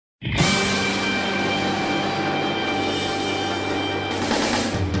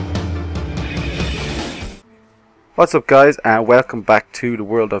What's up guys, and welcome back to the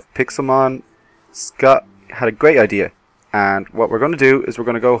world of Pixelmon. Scott had a great idea, and what we're going to do is we're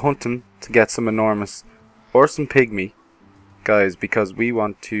going to go hunting to get some enormous or some pygmy guys, because we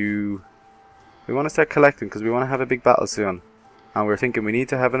want to start collecting, because we want to have a big battle soon. And we're thinking we need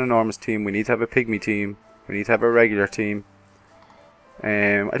to have an enormous team, we need to have a pygmy team, we need to have a regular team.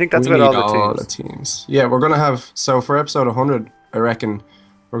 I think that's about all the teams. Yeah, we're going to have, so for episode 100 I reckon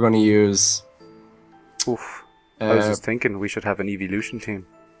we're going to use... Oof. I was just thinking we should have an evolution team.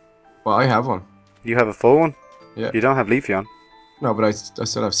 Well, I have one. You have a full one? Yeah. You don't have Leafeon? No, but I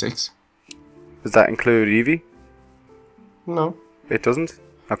still have 6. Does that include Eevee? No. It doesn't?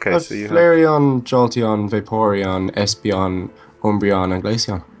 Okay, so you have... Flareon, Jolteon, Vaporeon, Espeon, Umbreon, and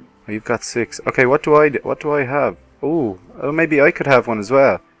Glaceon. Oh, you've got 6. Okay, what do I have? Ooh, maybe I could have one as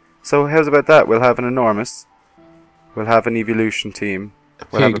well. So how's about that? We'll have an enormous, we'll have an evolution team,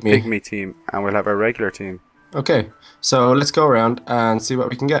 we'll have a pygmy team, and we'll have a regular team. Okay, so let's go around and see what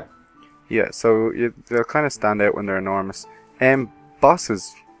we can get. Yeah, so they'll kind of stand out when they're enormous.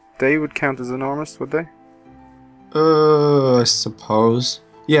 Bosses, they would count as enormous, would they? I suppose.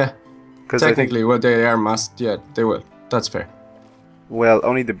 Yeah, technically, well, they are yeah, they will. That's fair. Well,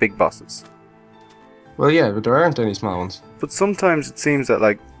 only the big bosses. Well, yeah, but there aren't any small ones. But sometimes it seems that,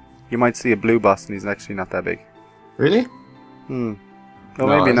 like, you might see a blue boss and he's actually not that big. Really? Well, no,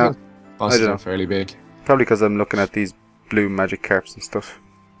 maybe not. Bosses are fairly big. Probably because I'm looking at these blue magic carps and stuff.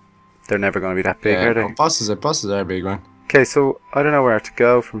 They're never going to be that big, are they? Bosses are big, right? Okay, so I don't know where to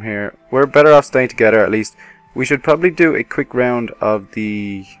go from here. We're better off staying together, at least. We should probably do a quick round of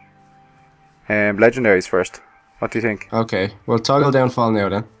the legendaries first. What do you think? Okay, well, toggle downfall now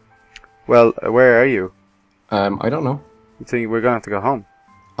then. Well, where are you? I don't know. You think we're going to have to go home?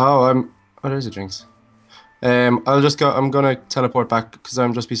 Oh, there's a drinks. I'll just go. I'm gonna teleport back because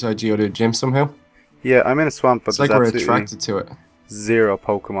I'm just beside Geodude Gym somehow. Yeah, I'm in a swamp, but it's like we're attracted to it. Zero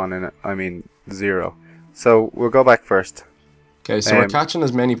Pokemon in it. I mean, zero. So we'll go back first. Okay, so we're catching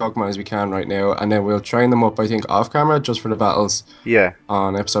as many Pokemon as we can right now, and then we'll train them up, I think, off camera just for the battles. Yeah.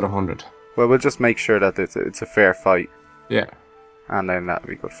 On episode 100. Well, we'll just make sure that it's a fair fight. Yeah. And then that'll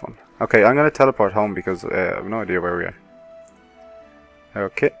be good fun. Okay, I'm gonna teleport home because I have no idea where we are.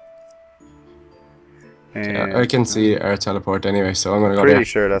 Okay. Yeah, I can see our teleport anyway, so I'm gonna go there. Pretty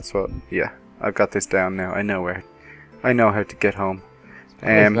sure that's what. Yeah, I've got this down now. I know where. I know how to get home.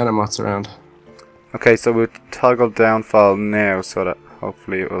 Venomoth's around. Okay, so we'll toggle downfall now so that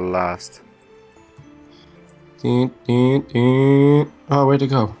hopefully it will last. Oh, where'd it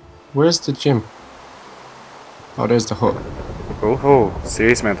go? Where's the gym? Oh, there's the hut. Oh,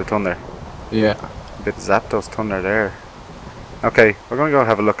 serious amount of thunder. Yeah. A bit Zapdos thunder there. Okay, we're gonna go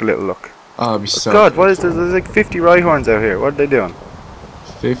have a little look. Oh, it'd be so God, what is this? There's like 50 Rhyhorns out here. What are they doing?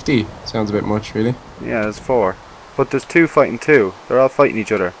 50? Sounds a bit much, really. Yeah, there's 4. But there's 2 fighting 2. They're all fighting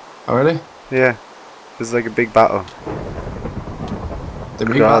each other. Oh, really? Yeah. This is like a big battle. The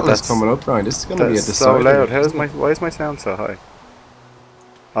big battle is coming up, Ryan. This is going to be a so deciding. loud. Why is my sound so high?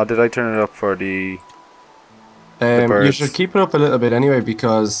 Oh, did I turn it up for the birds? You should keep it up a little bit anyway,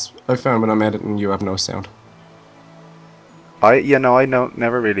 because I found when I'm editing you have no sound. I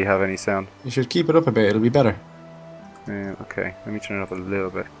never really have any sound. You should keep it up a bit, it'll be better. Okay, let me turn it up a little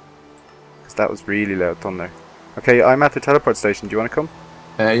bit. Because that was really loud thunder. Okay, I'm at the teleport station. Do you want to come?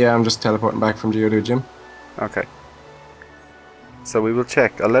 Yeah, I'm just teleporting back from Geodude Gym. Okay. So we will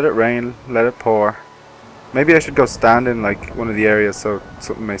check. I'll let it rain, let it pour. Maybe I should go stand in like one of the areas so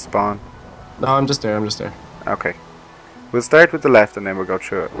something may spawn. No, I'm just there. Okay. We'll start with the left and then we'll go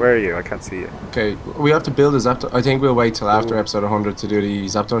through it. Where are you? I can't see you. Okay, we have to build a Zapdos. I think we'll wait till after episode 100 to do the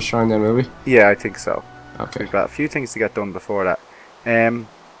Zapdos shrine then, will we? Yeah, I think so. Okay. We've got a few things to get done before that.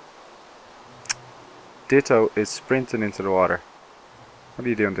 Ditto is sprinting into the water. What are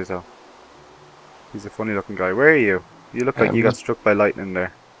you doing, Ditto? He's a funny looking guy. Where are you? You look like you got struck by lightning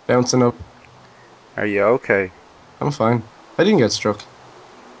there. Bouncing up. Are you okay? I'm fine. I didn't get struck.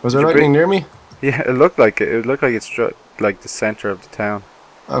 Was there lightning near me? Yeah, it looked like it. It looked like it struck like the center of the town.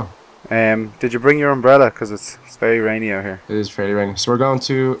 Oh. Did you bring your umbrella? Because it's very rainy out here. It is very rainy. So we're going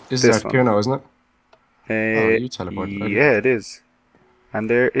to... This is Arcuno, isn't it? Oh, you teleported. Yeah, it is. And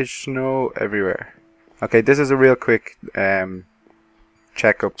there is snow everywhere. Okay, this is a real quick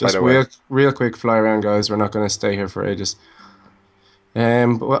checkup, by the way. Just real quick fly around, guys. We're not going to stay here for ages.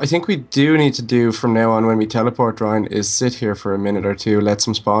 But what I think we do need to do from now on when we teleport, Ryan, is sit here for a minute or two, let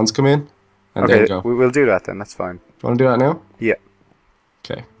some spawns come in, and then go. We will do that then, that's fine. Do you want to do that now? Yeah.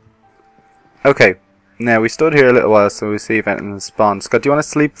 Okay. Okay, now we stood here a little while so we see if anything has spawned. Scott, do you want to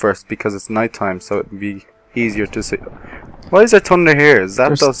sleep first because it's night time, so it would be easier to see. Why is there thunder here? There's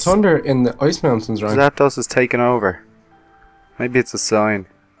Zapdos. thunder in the ice mountains, right? Zapdos is taking over. Maybe it's a sign.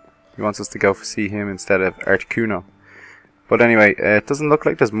 He wants us to go see him instead of Articuno. But anyway, it doesn't look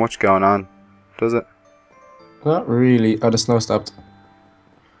like there's much going on, does it? Not really. Oh, the snow stopped.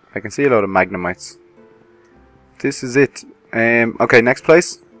 I can see a lot of Magnemites. This is it. Okay, next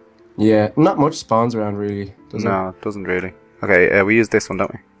place? Yeah, not much spawns around really, does it? No, it doesn't really. Okay, we use this one,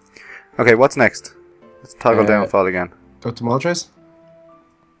 don't we? Okay, what's next? Let's toggle downfall again. Go to Moltres?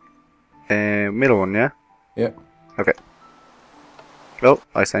 Middle one, yeah? Yeah. Okay. Oh,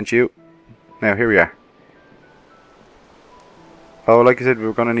 I sent you. Now, here we are. Oh, like I said, we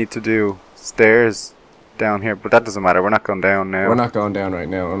were going to need to do stairs down here, but that doesn't matter. We're not going down now. We're not going down right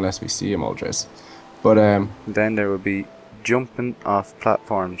now unless we see a Moltres. But, then there will be jumping off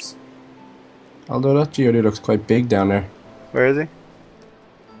platforms. although that Geodude looks quite big down there. Where is he?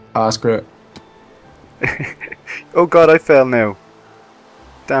 Ah, screw it. Oh god, I fell now.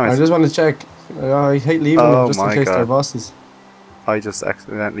 Damn it. I just want to check. I hate leaving them just in my case they're God. bosses. I just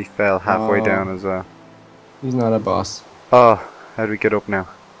accidentally fell halfway Oh. down as well. He's not a boss. Oh, how do we get up now?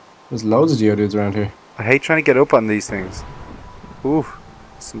 There's loads of Geodudes around here. I hate trying to get up on these things. Ooh,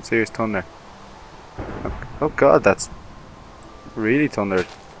 some serious thunder. Oh god, that's really thunder.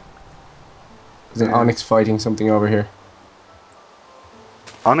 There's an Onyx fighting something over here.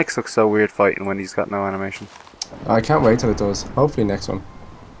 Onyx looks so weird fighting when he's got no animation. I can't wait till it does. Hopefully next one.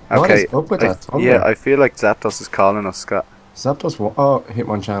 What Okay, is up with that thunder? yeah, I feel like Zapdos is calling us, Scott. Zapdos. Oh,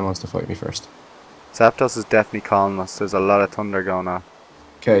 Hitmonchan wants to fight me first. Zapdos is definitely calling us. There's a lot of thunder going on.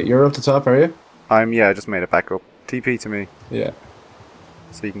 Okay, you're up the top, are you? Yeah, I just made it back up. TP to me, Yeah.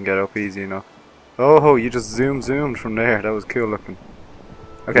 so you can get up easy enough. Oh, you just zoomed from there. That was cool looking.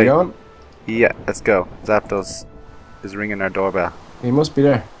 Okay, You going? yeah, let's go. Zapdos is ringing our doorbell. He must be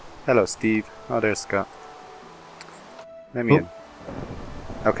there. Hello, Steve. Oh, there's Scott. Let me Oh. in.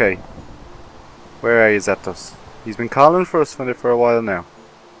 Okay. Where are you, Zapdos? He's been calling for us for a while now.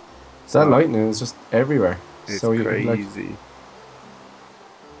 That lightning is just everywhere. It's so you, crazy. like,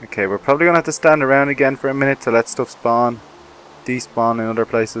 Okay, we're probably going to have to stand around again for a minute to let stuff spawn. Despawn in other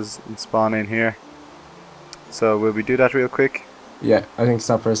places and spawn in here. So will we do that real quick? yeah, I think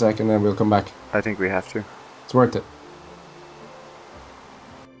stop for a second, then we'll come back. I think we have to. It's worth it.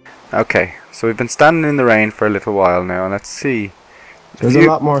 Okay, so we've been standing in the rain for a little while now, and let's see. There's a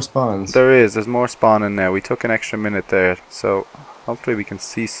lot more spawns. There's more spawning now. We took an extra minute there, so hopefully we can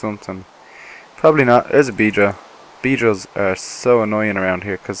see something. Probably not. There's a Beedrill. Beedrills are so annoying around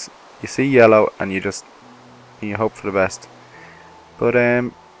here because you see yellow and you hope for the best. But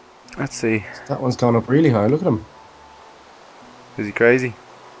let's see. That one's gone up really high. Look at him. Is he crazy?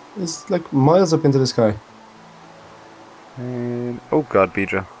 It's like miles up into the sky. And oh god,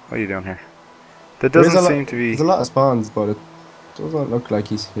 Beedrill, what are you doing here? There There's doesn't a seem to be. There's a lot of spawns, but it doesn't look like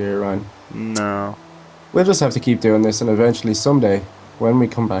he's here, Ryan. No. We'll just have to keep doing this, and eventually, someday, when we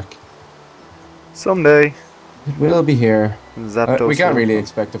come back, Someday. it will be here. Zapdos We can't will really come.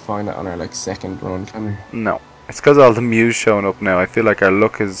 expect to find it on our second run, can we? No. It's because all the Mews showing up now. I feel like our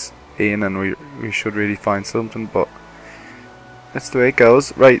luck is in and we should really find something, but that's the way it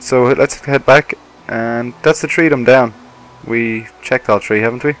goes. Right, so let's head back, and that's the tree them down. We checked all three,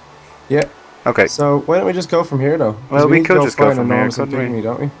 haven't we? Yeah. Okay. So why don't we just go from here, though? 'Cause Well, we need to could just go find from here, Enormous and couldn't we? Pygmy,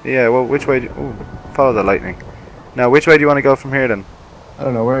 don't we? Yeah, well, which way ooh, follow the lightning. Now, which way do you want to go from here, then? I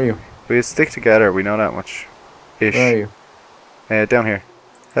don't know. Where are you? We stick together, we know that much. Ish. Where are you? Down here.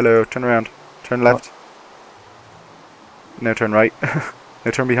 Hello, turn around. Turn left. Now turn right. Now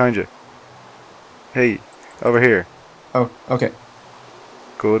turn behind you. Hey, over here. Oh, okay.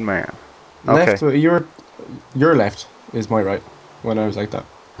 Good man. Okay. Left. Your left is my right. When I was like that.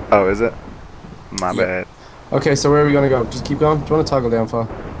 Oh, is it? My Yeah. bad. Okay, so where are we gonna go? Just keep going. Do you want to toggle downfall?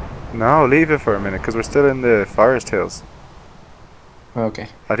 No, leave it for a minute, because we're still in the forest hills. Okay.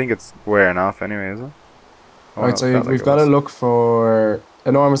 I think it's wearing off anyway, is it? Oh, Alright, no, so it felt like we've it got to was. look for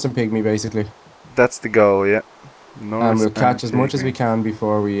Enormous and Pygmy, basically. That's the goal, yeah. And we'll catch as much as we can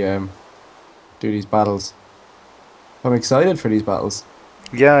before we do these battles. I'm excited for these battles.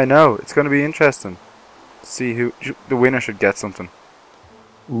 Yeah, I know. It's going to be interesting. See who the winner should get something.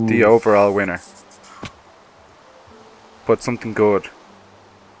 The Ooh, overall winner. But something good.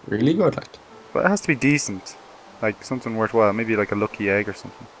 really good, like. But it has to be decent. Like something worthwhile. Maybe like a lucky egg or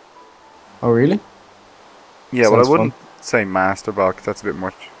something. Oh, really? Yeah, well, I Sounds wouldn't say Master Ball, 'cause that's a bit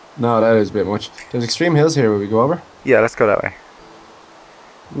much. No, that is a bit much. There's extreme hills here. Will we go over? Yeah, let's go that way.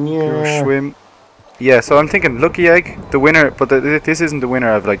 Yeah. Swim. Yeah, so I'm thinking lucky egg, the winner, but this isn't the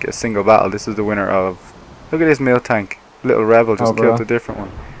winner of like a single battle. This is the winner of. Look at this Miltank. Little Rebel just Overall. killed a different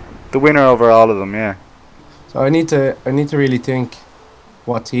one. The winner over all of them, yeah. So I need to really think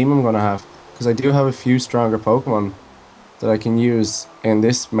what team I'm gonna have, because I do have a few stronger Pokemon that I can use in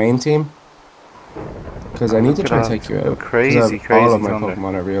this main team. Because I need to Look at try to all take you out. crazy, Because all crazy of my thunder.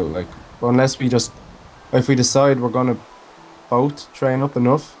 Pokemon are real. Like, well, unless we just, if we decide we're gonna both train up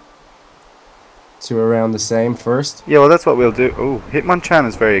enough to around the same first. Yeah, well, that's what we'll do. Oh, Hitmonchan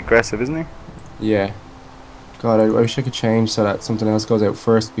is very aggressive, isn't he? Yeah. God, I wish I could change so that something else goes out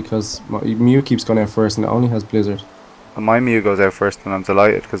first, because my Mew keeps going out first and it only has Blizzard. And my Mew goes out first, and I'm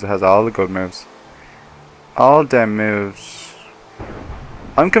delighted because it has all the good moves. All them moves.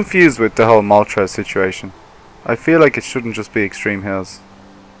 I'm confused with the whole Moltres situation. I feel like it shouldn't just be Extreme Hills.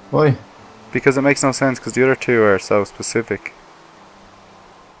 Why? Because it makes no sense, because the other two are so specific.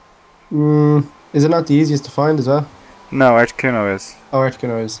 Is it not the easiest to find as well? No, Articuno is Oh,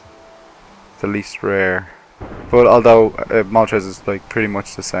 Articuno is. the least rare. But although Moltres is like pretty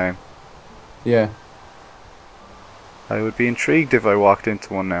much the same. Yeah. I would be intrigued if I walked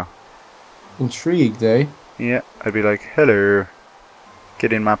into one now. Intrigued, eh? Yeah, I'd be like, hello.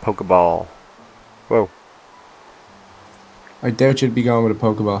 Get in my Pokeball. Whoa. I doubt you'd be going with a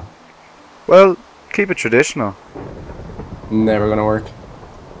Pokeball. Well, keep it traditional. Never gonna work.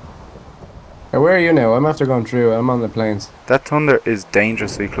 Now, where are you now? I'm after going through. I'm on the plains. That thunder is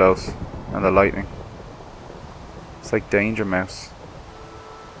dangerously close. And the lightning. It's like Danger Mouse.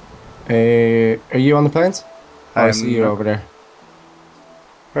 Are you on the plains? Oh, I see you over there.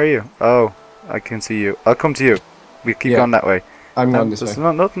 Where are you? Oh, I can see you. I'll come to you. We keep going that way. I'm going this There's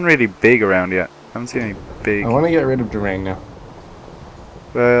way. nothing really big around yet. I haven't seen any big. I want to get rid of the rain now.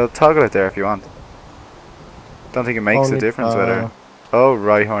 Well, toggle it there if you want. Don't think it makes a difference whether. Oh,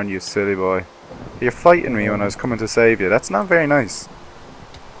 Rhyhorn, you silly boy. You're fighting me when I was coming to save you. That's not very nice.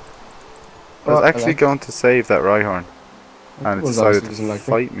 I was actually going to save that Rhyhorn. And it decided to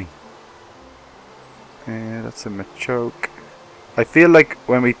fight me. Yeah, that's a Machoke. I feel like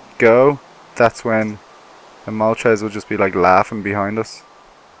when we go, that's when the Moltres will just be like laughing behind us.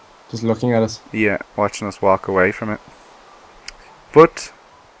 Just looking at us. Yeah, watching us walk away from it. But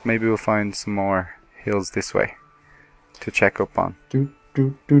maybe we'll find some more hills this way to check up on.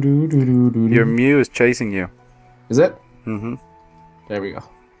 Your Mew is chasing you. Is it? Mm-hmm. There we go.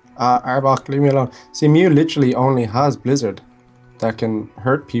 Arbok, leave me alone. See, Mew literally only has Blizzard that can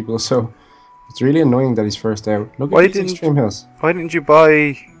hurt people, so it's really annoying that he's first out. Look at these Extreme Hills. Why didn't you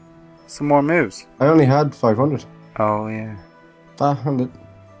buy some more moves? I only had 500. Oh, yeah. 500.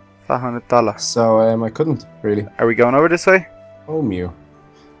 $500. So, I couldn't, really. Are we going over this way? Oh, Mew.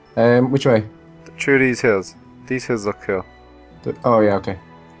 Which way? Through these hills. These hills look cool. Oh, yeah, okay.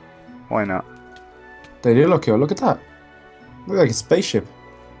 Why not? They do look cool. Look at that. Look like a spaceship.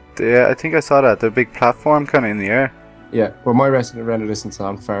 Yeah, I think I saw that. The big platform kind of in the air. Yeah, well, my render distance is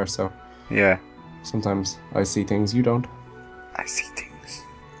on far, so yeah. Sometimes I see things you don't. I see things.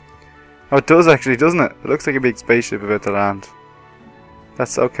 Oh, it does actually, doesn't it? It looks like a big spaceship about to land.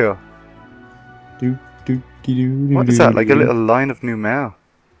 That's so cool. What is that? Like a little line of new mail.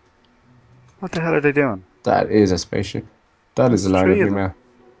 What the hell are they doing? That is a spaceship. That is a line of new mail.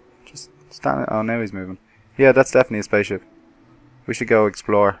 Just stand. Oh, now he's moving. Yeah, that's definitely a spaceship. We should go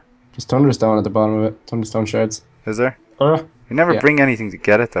explore. Just Thunderstone at the bottom of it. Thunderstone shards. Is there? We never bring anything to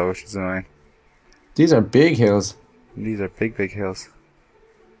get it though, which is annoying. These are big hills. These are big, big hills.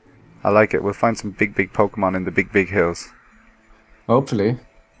 I like it. We'll find some big, big Pokemon in the big, big hills. Hopefully.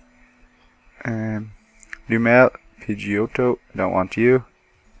 Lumel, Pidgeotto. Don't want you.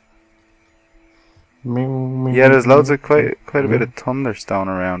 Yeah, there's loads of quite a bit of Thunderstone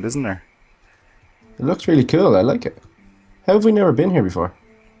around, isn't there? It looks really cool. I like it. How have we never been here before?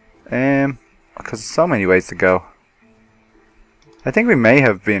 Because there's so many ways to go. I think we may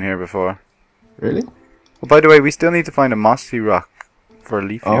have been here before. Really? Well, by the way, we still need to find a mossy rock for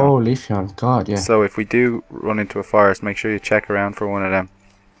Leafeon. Oh, Leafeon. God, yeah. So if we do run into a forest, make sure you check around for one of them.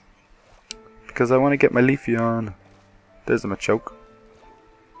 Because I want to get my Leafeon. There's a Machoke.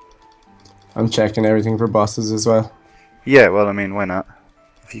 I'm checking everything for bosses as well. Yeah, well, I mean, why not?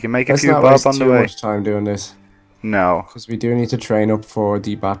 If you can make a few bob on the way. Let's not waste too much time doing this. No. Because we do need to train up for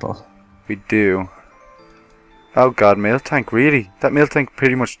the battle. We do. Oh god, Miltank, really? That Miltank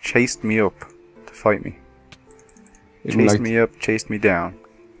pretty much chased me up to fight me. Chased me up, chased me down.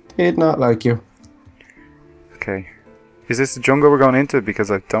 Did not like you. Okay. Is this the jungle we're going into?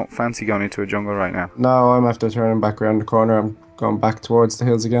 Because I don't fancy going into a jungle right now. No, I'm after turning back around the corner. I'm going back towards the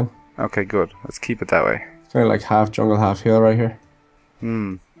hills again. Okay, good. Let's keep it that way. It's kind of like half jungle, half hill right here.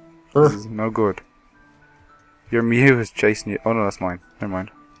 This is no good. Your Mew is chasing you. Oh no, that's mine. Never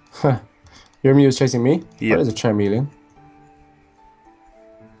mind. Your Mew is chasing me? Yeah. That is a Charmeleon.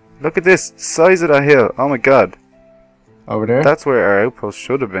 Look at this size of that hill. Oh my god. Over there? That's where our outpost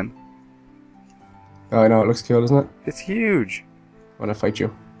should have been. Oh, I know, it looks cool, doesn't it? It's huge. I want to fight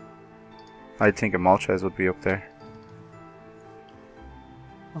you. I think a Moltres would be up there.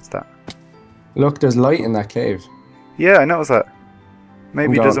 What's that? Look, there's light in that cave. Yeah, I noticed that.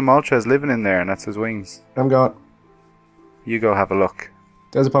 Maybe I'm there's a gone. Moltres living in there and that's his wings. I'm going. You go have a look.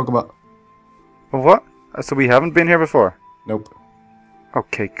 There's a Pokeball. Oh, what? So we haven't been here before? Nope.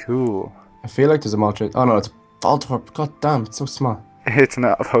 Okay, cool. I feel like there's a Moltres. Oh no, it's a Voltorb. God damn, it's so small. It's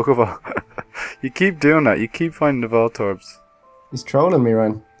not a Pokeball. You keep doing that. You keep finding the Voltorbs. He's trolling me,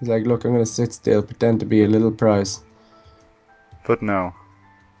 Ryan. He's like, look, I'm going to sit still, pretend to be a little prize. But no.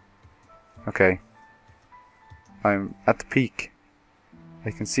 Okay. I'm at the peak.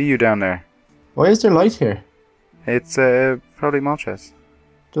 I can see you down there. Why is there light here? It's probably Moltres.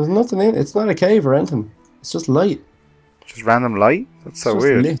 There's nothing in it. It's not a cave or anything. It's just light. Just random light? That's so It's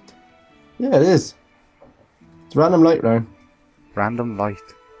just weird. lit. Yeah, it is. It's random light, Ryan. Random light.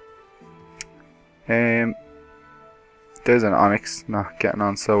 There's an Onyx not getting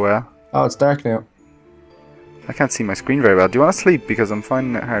on so well. Oh, it's dark now. I can't see my screen very well. Do you want to sleep? Because I'm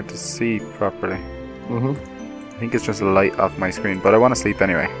finding it hard to see properly. I think it's just a light off my screen, but I want to sleep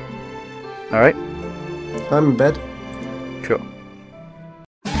anyway. Alright? I'm in bed.